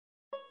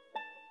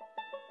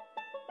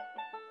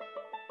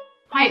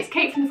Hi, it's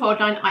Kate from The Fold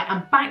Line. I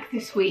am back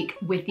this week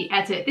with the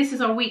edit. This is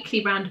our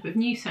weekly roundup of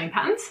new sewing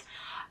patterns.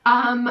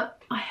 I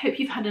hope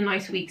you've had a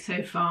nice week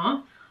so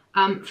far.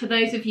 For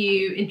those of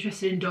you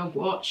interested in Dog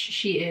Watch,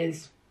 she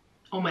is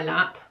on my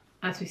lap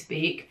as we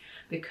speak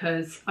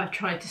because I've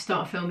tried to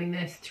start filming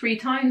this 3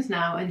 times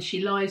now and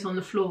she lies on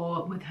the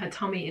floor with her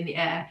tummy in the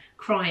air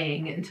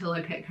crying until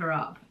I pick her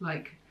up,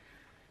 like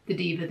the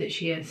diva that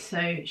she is.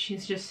 So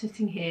she's just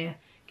sitting here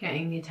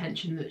getting the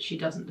attention that she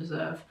doesn't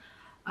deserve.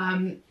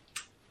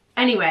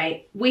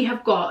 Anyway, we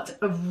have got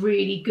a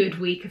really good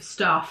week of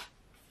stuff.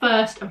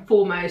 First and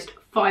foremost,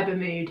 Fibre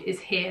Mood is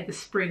here, the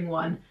spring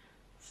one.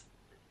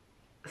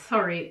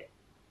 Sorry,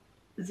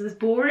 is this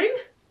boring?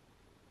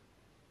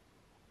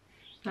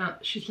 No,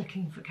 she's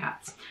looking for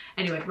cats.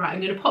 Anyway, right,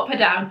 I'm going to pop her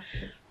down.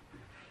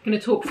 I'm going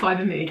to talk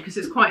Fibre Mood because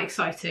it's quite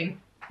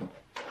exciting.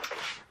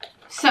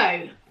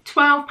 So,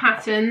 12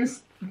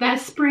 patterns. Their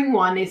spring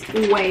one is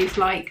always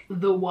like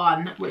the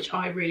one, which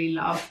I really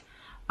love.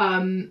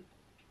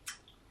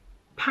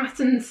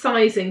 Pattern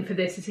sizing for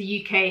this is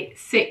a UK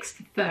 6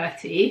 to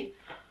 30.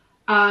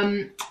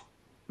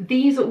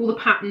 These are all the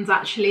patterns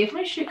actually. If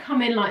I should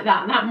come in like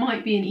that, that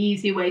might be an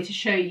easier way to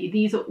show you.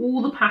 These are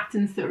all the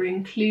patterns that are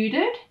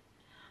included.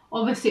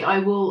 Obviously I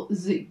will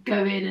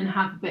go in and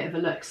have a bit of a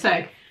look.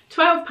 So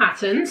 12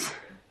 patterns.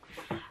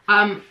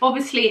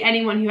 Obviously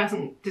anyone who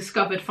hasn't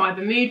discovered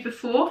Fibre Mood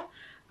before,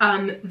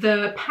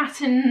 the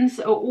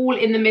patterns are all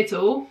in the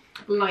middle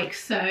like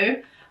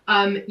so.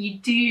 You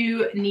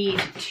do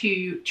need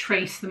to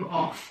trace them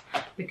off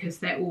because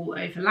they're all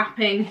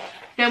overlapping.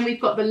 Then we've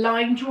got the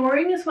line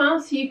drawing as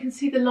well, so you can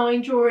see the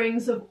line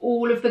drawings of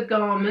all of the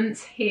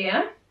garments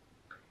here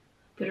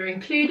that are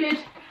included.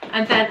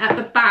 And then at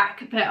the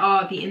back there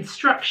are the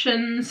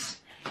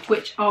instructions,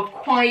 which are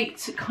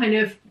quite kind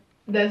of,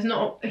 there's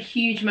not a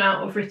huge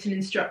amount of written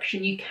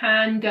instruction. You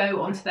can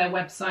go onto their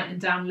website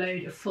and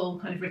download a full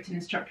kind of written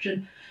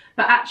instruction,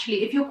 but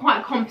actually if you're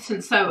quite a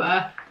competent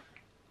sewer,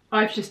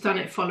 I've just done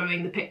it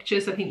following the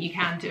pictures. I think you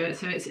can do it,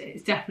 so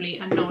it's definitely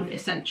a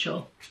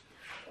non-essential.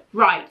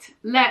 Right,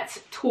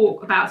 let's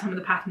talk about some of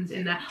the patterns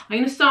in there. I'm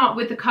going to start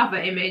with the cover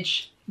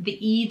image, the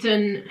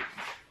Eden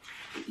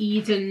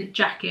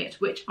jacket,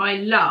 which I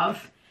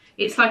love.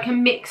 It's like a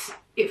mix,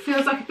 it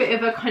feels like a bit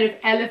of a kind of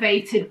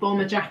elevated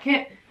bomber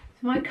jacket.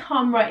 So I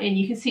come right in,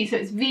 you can see, so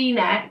it's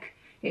V-neck.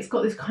 It's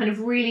got this kind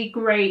of really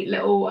great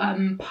little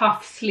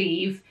puff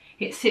sleeve.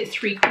 It sits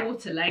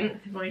 3/4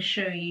 length, if I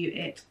show you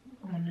it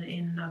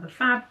in another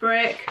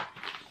fabric.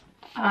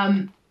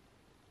 But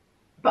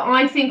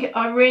I think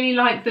I really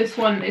like this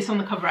one. It's on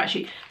the cover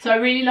actually, so I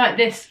really like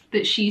this,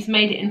 that she's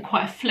made it in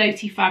quite a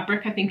floaty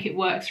fabric. I think it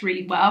works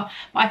really well,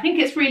 but I think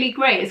it's really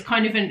great. It's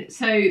kind of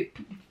so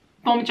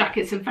bomber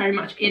jackets are very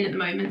much in at the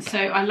moment, so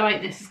I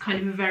like this as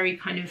kind of a very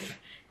kind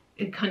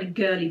of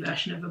girly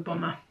version of a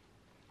bomber.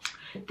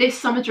 This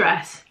summer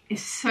dress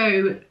is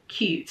so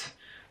cute.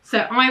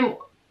 So I'm,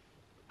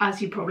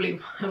 as you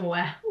probably are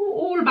aware,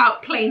 all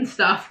about plain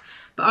stuff.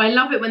 But I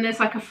love it when there's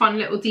like a fun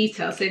little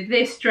detail. So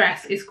this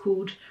dress is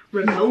called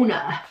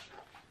Ramona,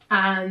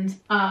 and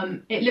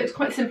it looks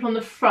quite simple on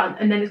the front,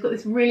 and then it's got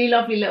this really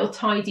lovely little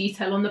tie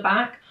detail on the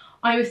back.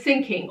 I was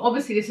thinking,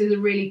 obviously this is a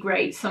really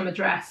great summer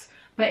dress,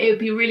 but it would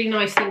be a really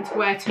nice thing to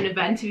wear to an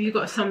event if you've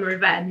got a summer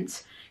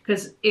event,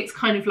 because it's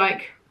kind of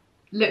like,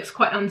 looks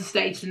quite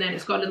understaged, and then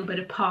it's got a little bit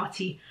of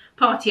party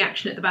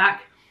action at the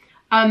back.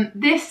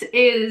 This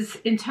is,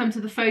 in terms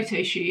of the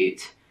photo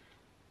shoot,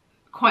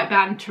 quite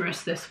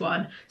banterous, this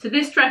one. So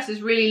this dress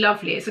is really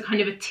lovely. It's a kind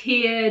of a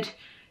tiered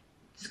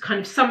kind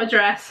of summer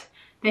dress.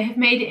 They have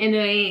made it in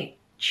a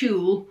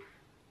tulle.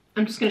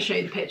 I'm just going to show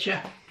you the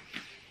picture.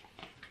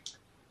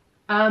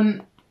 So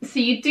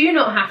you do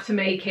not have to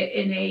make it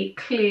in a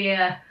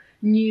clear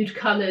nude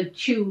coloured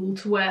tulle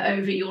to wear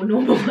over your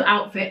normal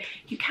outfit.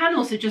 You can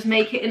also just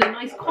make it in a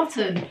nice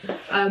cotton.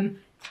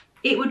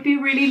 It would be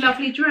a really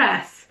lovely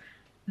dress.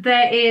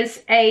 There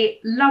is a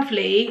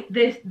lovely,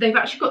 they've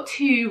actually got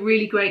 2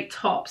 really great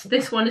tops.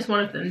 This one is one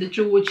of them, the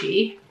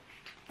Georgie.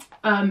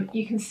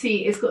 You can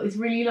see it's got these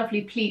really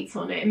lovely pleats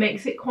on it. It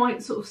makes it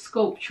quite sort of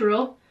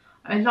sculptural.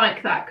 I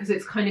like that because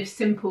it's kind of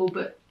simple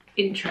but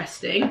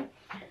interesting.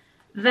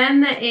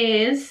 Then there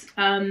is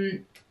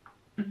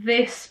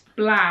this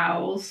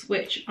blouse,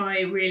 which I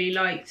really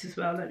liked as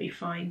well. Let me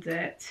find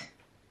it.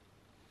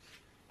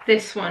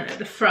 This one at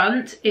the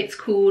front, it's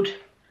called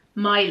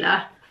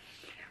Myla.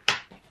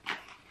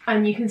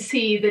 And you can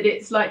see that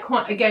it's like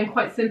quite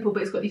simple,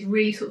 but it's got these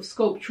really sort of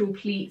sculptural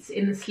pleats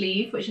in the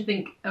sleeve, which I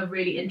think are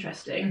really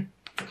interesting.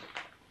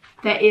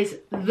 There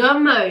is the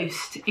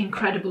most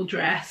incredible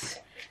dress,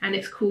 and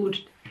it's called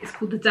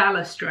the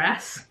Dallas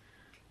dress.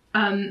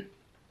 I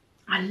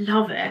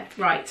love it.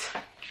 Right,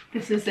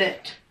 this is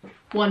it.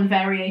 One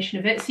variation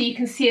of it. So you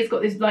can see it's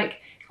got this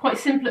like quite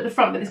simple at the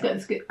front, but it's got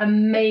this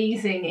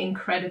amazing,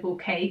 incredible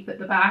cape at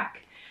the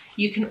back.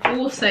 You can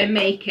also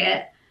make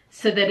it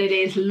so that it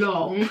is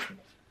long.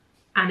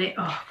 And it,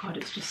 oh God,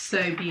 it's just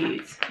so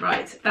beautiful.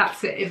 Right,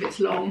 that's it if it's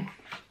long.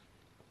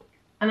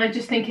 And I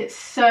just think it's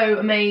so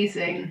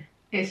amazing.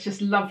 It's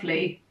just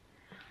lovely.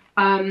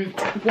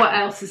 What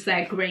else is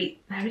there?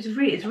 Great. It's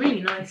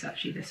really nice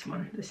actually, this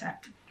one,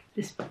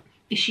 this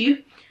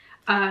issue.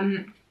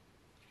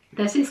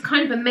 There's this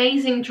kind of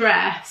amazing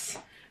dress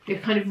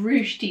with kind of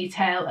ruche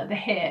detail at the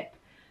hip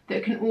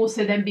that can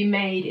also then be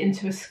made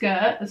into a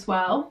skirt as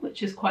well,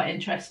 which is quite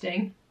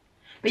interesting.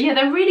 But yeah,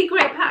 they're really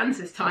great patterns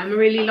this time. I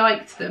really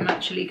liked them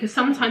actually, because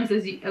sometimes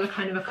there's a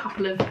kind of a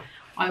couple of,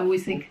 I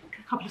always think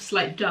a couple of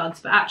slight duds,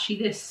 but actually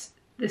this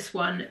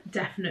one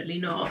definitely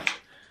not.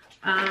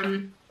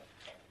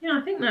 Yeah,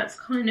 I think that's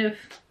kind of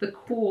the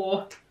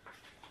core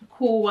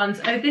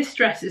ones. Oh, this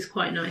dress is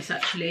quite nice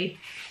actually.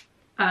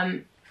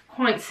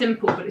 Quite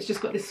simple, but it's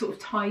just got this sort of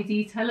tie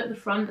detail at the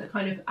front that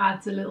kind of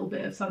adds a little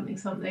bit of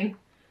something.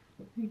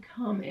 You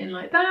come in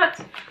like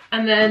that,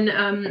 and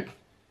then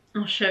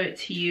I'll show it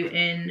to you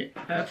in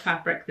a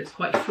fabric that's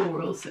quite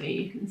floral so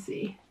you can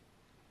see.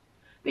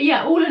 But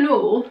yeah, all in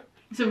all,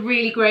 it's a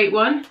really great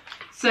one.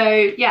 So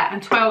yeah,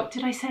 and 12,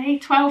 did I say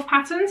 12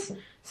 patterns?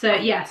 So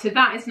yeah, so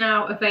that is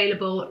now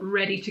available,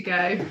 ready to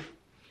go.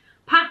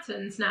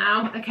 Patterns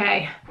now,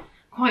 okay,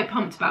 quite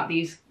pumped about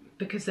these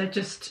because they're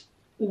just,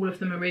 all of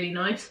them are really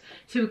nice.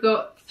 So we've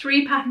got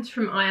 3 patterns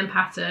from Iron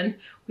Pattern.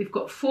 We've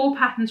got 4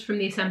 patterns from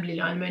the assembly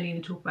line. I'm only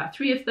going to talk about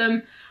 3 of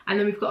them. And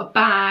then we've got a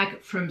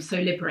bag from So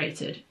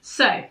Liberated.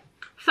 So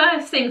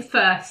first things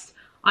first,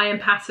 Iron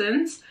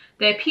Patterns.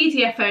 They're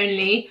PDF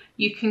only.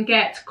 You can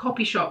get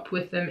copy shop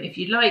with them if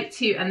you'd like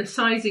to. And the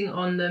sizing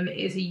on them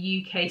is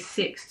a UK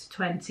 6 to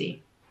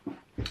 20.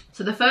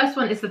 So the first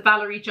one is the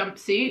Valerie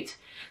jumpsuit.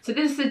 So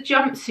this is a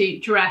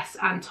jumpsuit, dress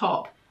and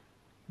top.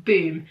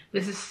 Boom.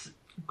 This is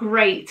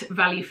great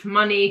value for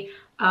money.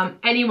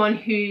 Anyone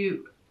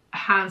who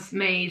has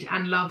made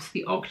and loves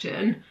the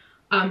Ogden,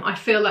 I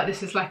feel like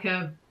this is like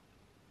a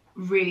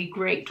really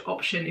great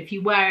option. If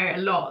you wear it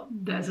a lot,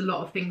 there's a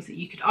lot of things that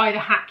you could either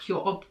hack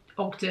your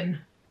Ogden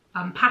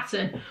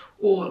pattern,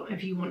 or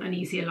if you want an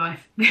easier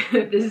life,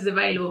 this is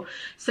available.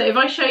 So if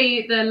I show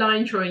you the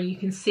line drawing, you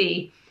can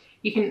see,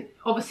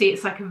 obviously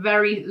it's like a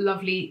very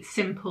lovely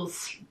simple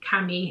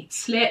cami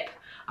slip.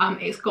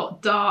 It's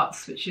got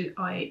darts, which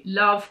I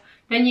love.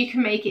 Then you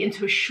can make it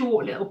into a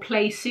short little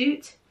play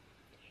suit.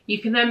 You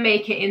can then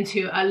make it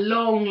into a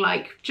long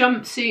like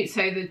jumpsuit,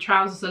 so the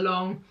trousers are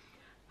long,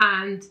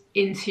 and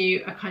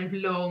into a kind of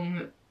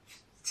long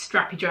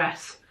strappy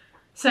dress.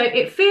 So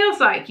it feels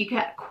like you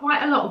get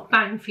quite a lot of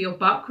bang for your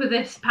buck with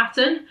this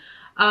pattern.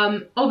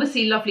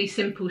 Obviously lovely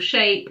simple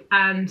shape,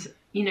 and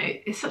you know,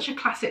 it's such a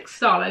classic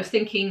style. I was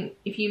thinking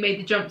if you made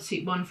the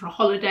jumpsuit one for a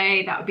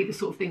holiday, that would be the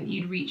sort of thing that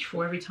you'd reach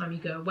for every time you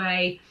go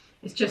away.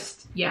 It's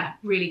just, yeah,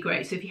 really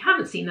great. So if you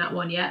haven't seen that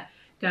one yet,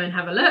 go and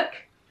have a look.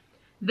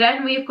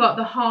 Then we've got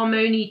the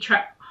Harmony,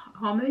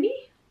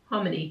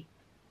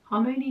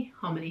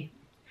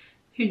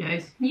 who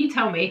knows, you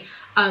tell me,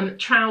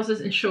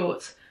 trousers and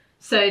shorts.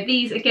 So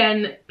these,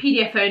 again,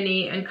 PDF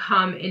only and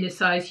come in a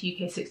size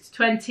UK 6 to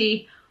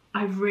 20.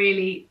 I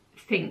really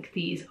think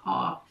these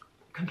are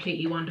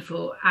completely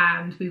wonderful,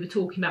 and we were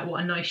talking about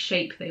what a nice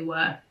shape they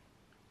were.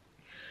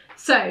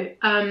 So,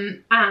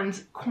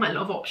 and quite a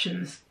lot of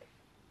options.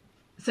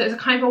 So it's a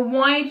kind of a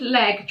wide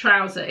leg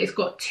trouser. It's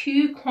got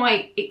 2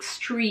 quite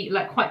extreme,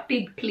 like quite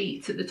big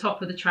pleats at the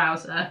top of the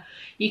trouser.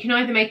 You can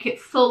either make it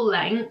full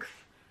length,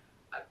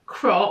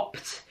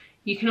 cropped.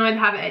 You can either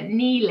have it at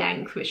knee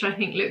length, which I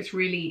think looks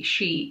really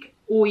chic,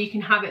 or you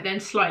can have it then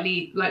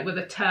slightly like with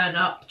a turn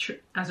up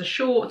as a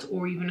short,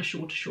 or even a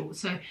shorter short.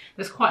 So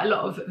there's quite a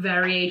lot of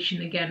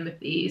variation again with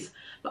these.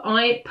 But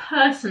I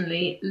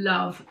personally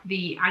love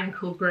the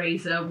ankle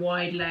grazer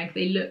wide leg.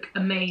 They look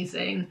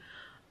amazing.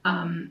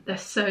 They're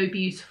so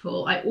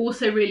beautiful. I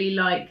also really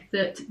like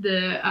that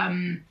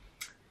the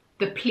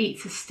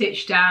pleats are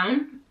stitched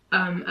down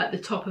at the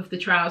top of the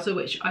trouser,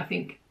 which I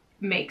think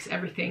makes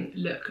everything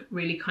look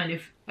really kind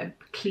of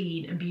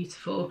clean and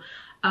beautiful.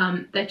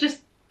 They're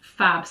just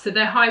fab. So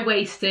they're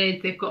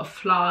high-waisted, they've got a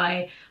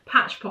fly,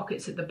 patch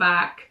pockets at the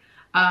back,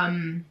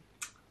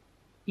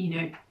 you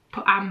know,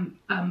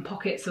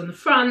 pockets on the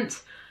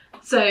front.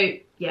 So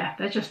yeah,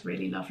 they're just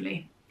really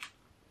lovely.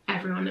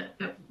 Everyone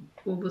at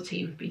all the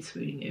team have been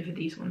swooning over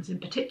these ones in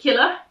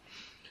particular.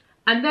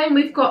 And then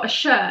we've got a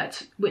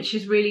shirt, which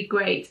is really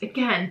great.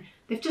 Again,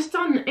 they've just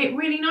done it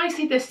really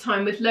nicely this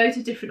time with loads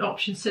of different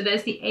options. So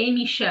there's the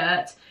Amy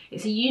shirt.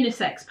 It's a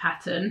unisex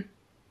pattern.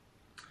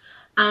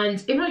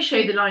 And if I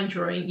show the line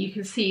drawing, you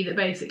can see that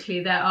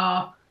basically there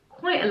are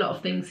quite a lot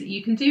of things that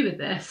you can do with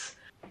this.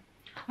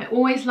 I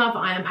always love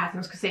Iron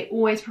Patterns because they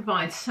always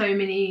provide so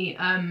many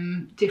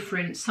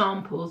different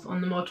samples on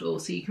the model,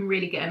 so you can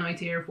really get an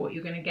idea of what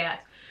you're going to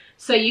get.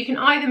 So you can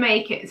either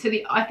make it, so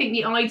I think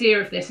the idea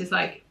of this is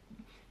like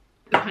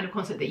the kind of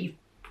concept that you've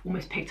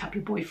almost picked up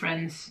your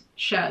boyfriend's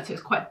shirt, so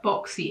it's quite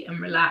boxy and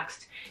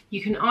relaxed.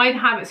 You can either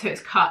have it so it's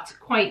cut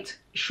quite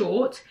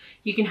short,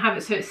 you can have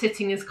it so it's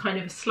sitting as kind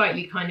of a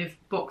slightly kind of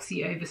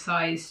boxy,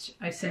 oversized,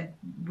 I said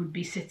would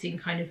be sitting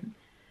kind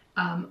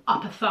of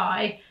upper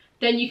thigh.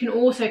 then you can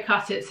also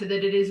cut it so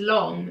that it is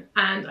long,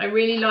 and I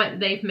really like that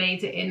they've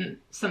made it in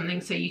something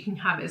so you can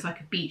have it as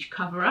like a beach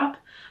cover up,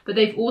 but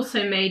they've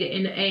also made it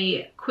in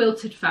a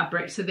quilted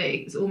fabric so that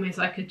it's almost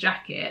like a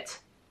jacket.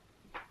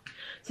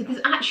 So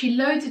there's actually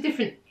loads of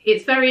different,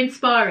 it's very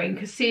inspiring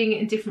because seeing it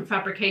in different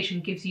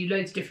fabrication gives you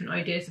loads of different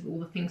ideas of all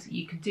the things that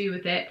you can do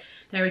with it.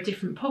 There are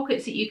different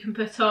pockets that you can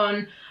put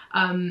on,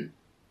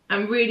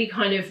 and really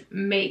kind of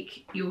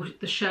make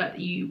the shirt that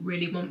you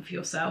really want for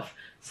yourself.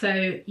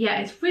 So yeah,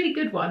 it's a really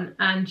good one,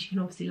 and you can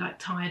obviously like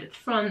tie it at the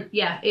front.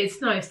 Yeah,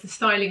 it's nice. The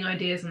styling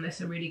ideas on this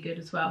are really good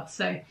as well.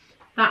 So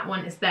that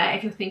one is there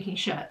if you're thinking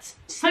shirts.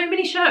 So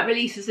many shirt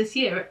releases this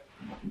year,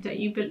 don't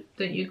you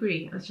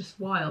agree? That's just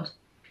wild.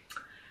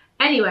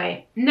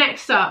 Anyway,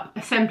 next up,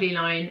 assembly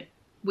line.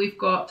 We've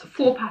got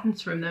 4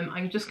 patterns from them.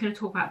 I'm just going to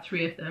talk about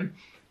 3 of them.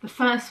 The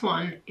first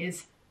one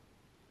is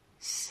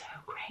so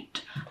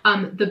great.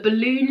 The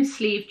balloon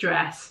sleeve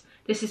dress.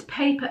 This is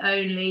paper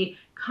only,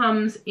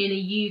 comes in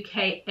a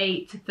UK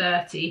 8 to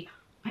 30.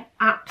 I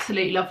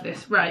absolutely love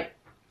this. Right,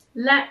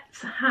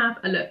 let's have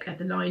a look at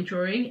the line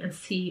drawing and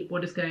see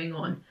what is going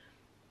on.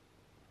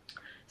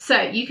 So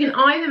you can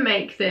either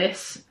make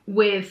this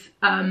with,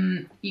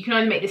 you can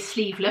either make this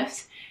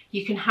sleeveless,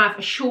 you can have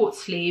a short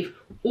sleeve,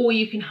 or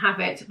you can have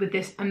it with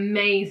this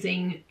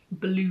amazing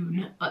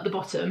balloon at the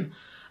bottom.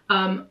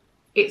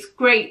 It's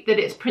great that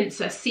it's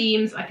princess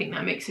seams. I think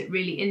that makes it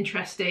really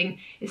interesting.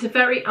 It's a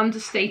very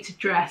understated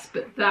dress,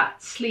 but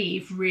that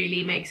sleeve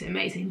really makes it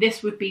amazing.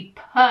 This would be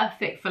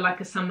perfect for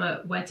like a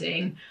summer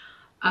wedding.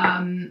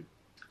 And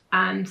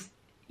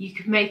you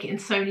could make it in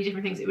so many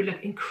different things. It would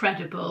look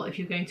incredible if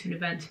you're going to an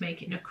event to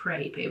make it in a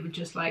crepe. It would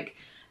just like,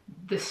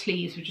 the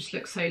sleeves would just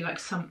look so like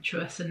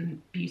sumptuous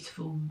and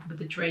beautiful with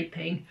the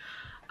draping.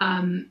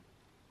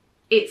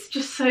 It's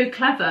just so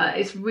clever.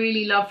 It's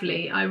really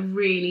lovely. I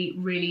really,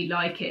 really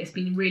like it. It's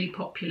been really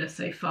popular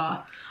so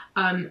far.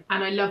 And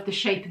I love the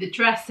shape of the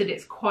dress, that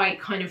it's quite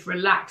kind of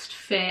relaxed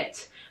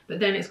fit, but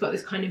then it's got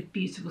this kind of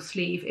beautiful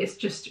sleeve. It's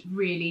just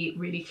really,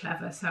 really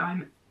clever. So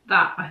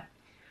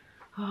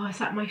oh, is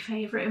that my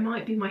favourite? It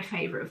might be my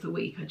favourite of the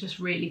week. I just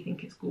really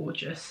think it's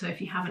gorgeous. So if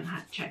you haven't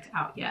checked it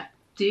out yet,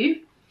 do.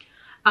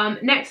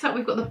 Next up,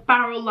 we've got the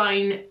barrel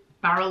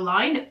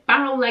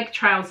leg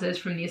trousers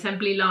from the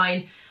assembly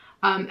line.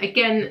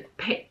 Again,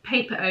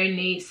 paper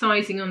only.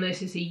 Sizing on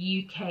this is a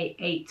UK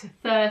 8 to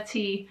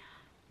 30.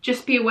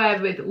 Just be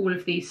aware with all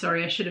of these,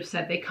 sorry, I should have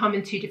said, they come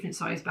in 2 different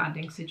size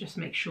bandings, so just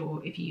make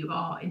sure if you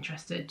are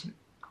interested to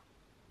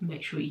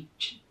make sure you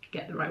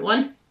get the right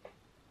one.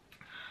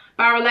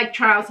 Barrel leg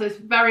trousers,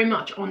 very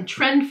much on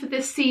trend for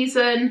this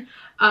season.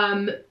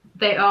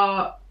 They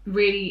are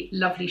really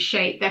lovely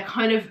shape. They're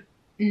kind of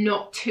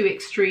not too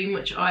extreme,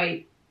 which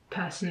I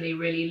personally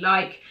really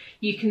like.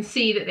 You can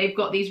see that they've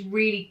got these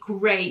really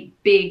great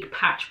big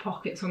patch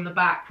pockets on the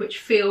back, which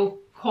feel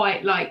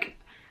quite like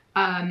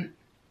a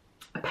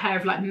pair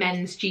of like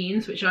men's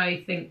jeans, which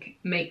I think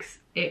makes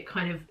it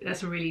kind of,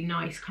 that's a really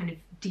nice kind of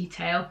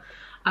detail.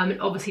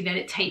 And obviously then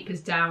it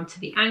tapers down to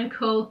the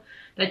ankle.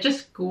 They're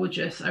just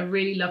gorgeous. I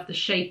really love the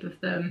shape of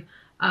them.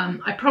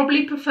 I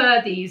probably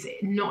prefer these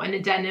not in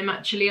a denim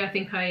actually. I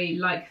think I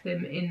like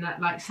them in that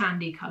like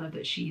sandy colour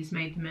that she's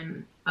made them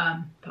in,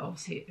 but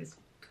obviously it's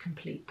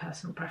complete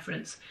personal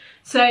preference.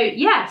 So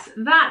yes,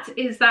 that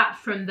is that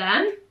from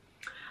them.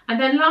 And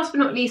then last but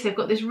not least, they've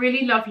got this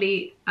really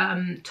lovely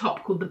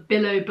top called the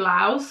Billow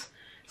Blouse.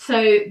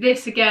 So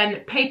this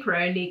again, paper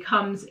only,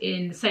 comes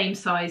in the same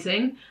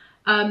sizing.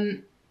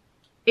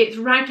 It's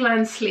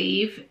raglan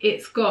sleeve.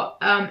 It's got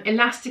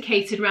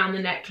elasticated around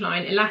the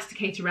neckline,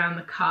 elasticated around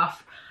the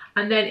cuff,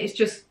 and then it's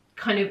just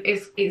kind of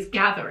is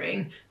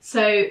gathering.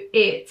 So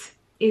it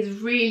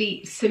is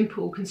really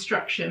simple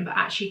construction, but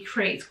actually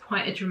creates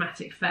quite a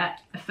dramatic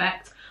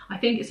effect. I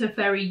think it's a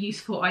very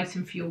useful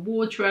item for your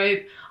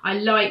wardrobe. I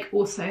like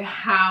also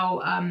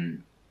how,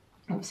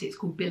 obviously it's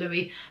called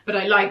billowy, but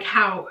I like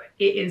how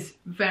it is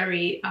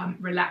very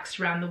relaxed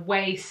around the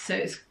waist, so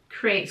it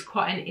creates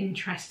quite an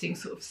interesting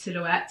sort of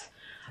silhouette.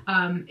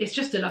 It's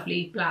just a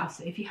lovely blouse.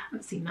 If you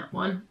haven't seen that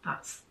one,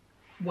 that's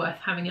worth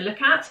having a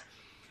look at.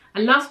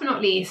 And last but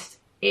not least,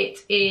 it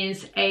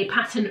is a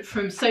pattern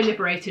from So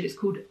Liberated. It's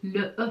called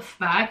Le Oeuf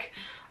Bag,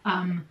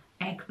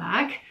 egg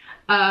bag,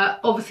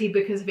 obviously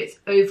because of its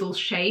oval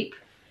shape.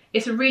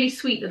 It's a really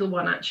sweet little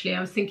one actually. I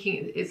was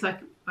thinking, it's like,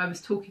 I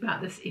was talking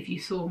about this if you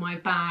saw my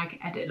bag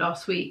edit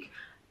last week,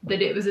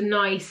 that it was a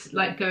nice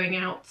like going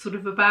out sort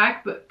of a bag,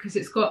 but because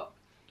it's got,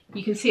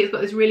 you can see it's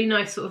got this really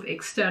nice sort of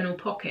external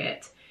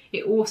pocket.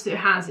 It also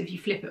has, if you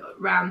flip it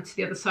around to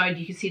the other side,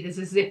 you can see there's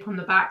a zip on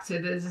the back. So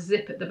there's a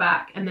zip at the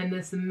back and then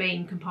there's the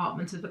main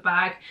compartment of the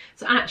bag.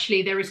 So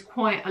actually there is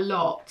quite a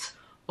lot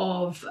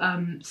of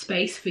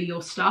space for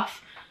your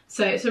stuff.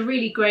 So it's a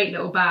really great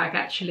little bag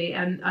actually.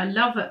 And I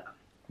love it.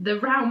 The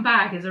round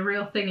bag is a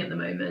real thing at the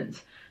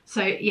moment.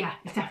 So yeah,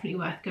 it's definitely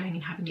worth going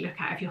and having a look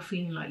at if you're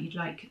feeling like you'd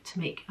like to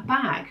make a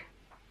bag.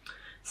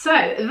 So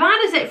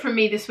that is it from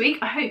me this week.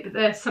 I hope that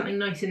there's something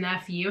nice in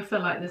there for you. I feel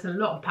like there's a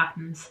lot of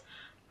patterns.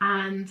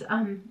 And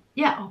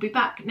yeah, I'll be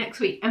back next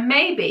week. And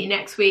maybe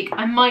next week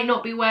I might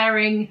not be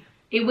wearing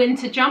a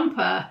winter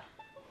jumper,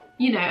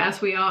 you know,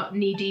 as we are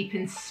knee deep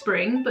in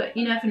spring, but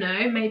you never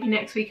know, maybe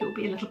next week it will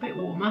be a little bit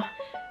warmer.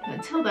 But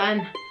until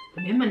then,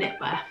 I'm in my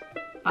knitwear.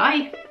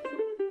 Bye.